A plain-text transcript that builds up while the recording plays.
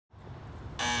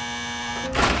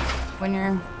When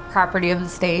you're property of the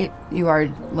state, you are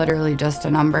literally just a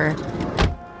number.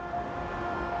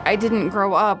 I didn't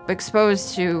grow up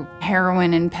exposed to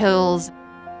heroin and pills.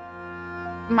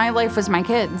 My life was my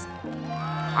kids.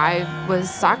 I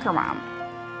was soccer mom.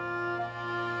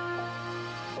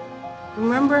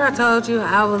 Remember I told you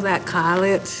I was at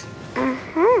college?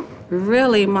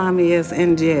 Really, Mommy is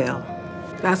in jail.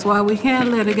 That's why we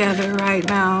can't live together right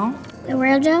now. The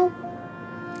real jail?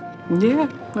 Yeah,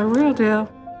 the real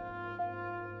jail.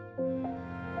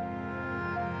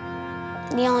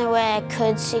 The only way I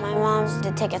could see my mom is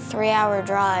to take a 3-hour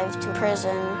drive to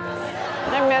prison.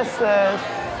 I miss this.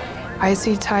 I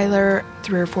see Tyler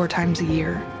 3 or 4 times a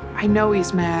year. I know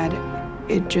he's mad.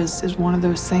 It just is one of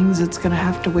those things that's gonna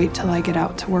have to wait till I get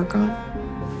out to work on.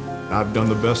 I've done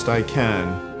the best I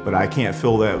can, but I can't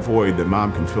fill that void that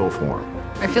Mom can fill for him.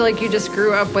 I feel like you just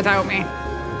grew up without me.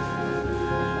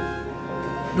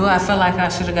 Do I feel like I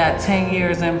should have got 10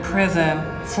 years in prison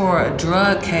for a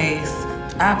drug case?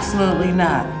 Absolutely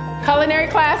not. Culinary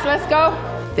class, let's go.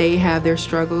 They have their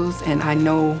struggles, and I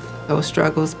know those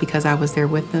struggles because I was there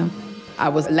with them. I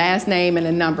was last name and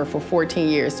a number for 14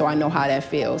 years, so I know how that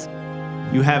feels.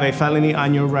 You have a felony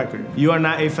on your record. You are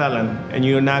not a felon, and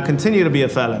you will not continue to be a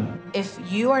felon. If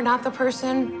you are not the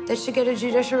person that should get a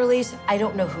judicial release, I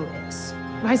don't know who is.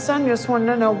 My son just wanted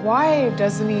to know, why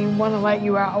doesn't he want to let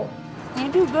you out?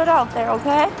 You do good out there,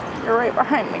 okay? You're right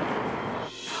behind me.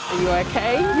 Are you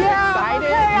okay? Yeah, excited?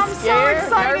 okay, You I'm scared? so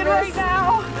excited Nervous? right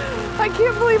now. I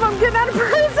can't believe I'm getting out of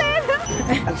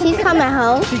prison. She's coming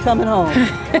home. She's coming home.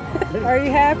 Are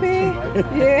you happy?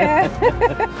 Yeah.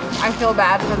 I feel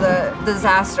bad for the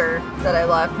disaster that I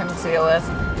left him to deal with.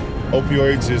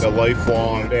 Opioids is a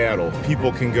lifelong battle.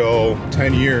 People can go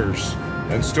 10 years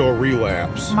and still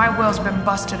relapse. My will's been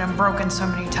busted and broken so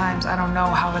many times, I don't know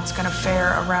how it's gonna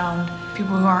fare around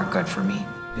people who aren't good for me.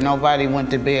 Nobody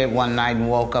went to bed one night and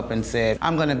woke up and said,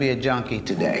 I'm gonna be a junkie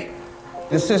today.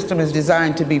 The system is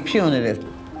designed to be punitive,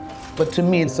 but to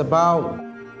me, it's about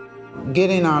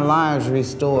getting our lives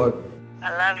restored.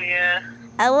 I love you.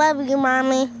 I love you,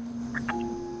 Mommy.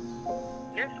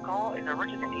 This call is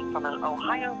originating from an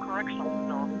Ohio correctional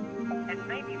facility and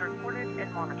may be recorded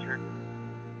and monitored.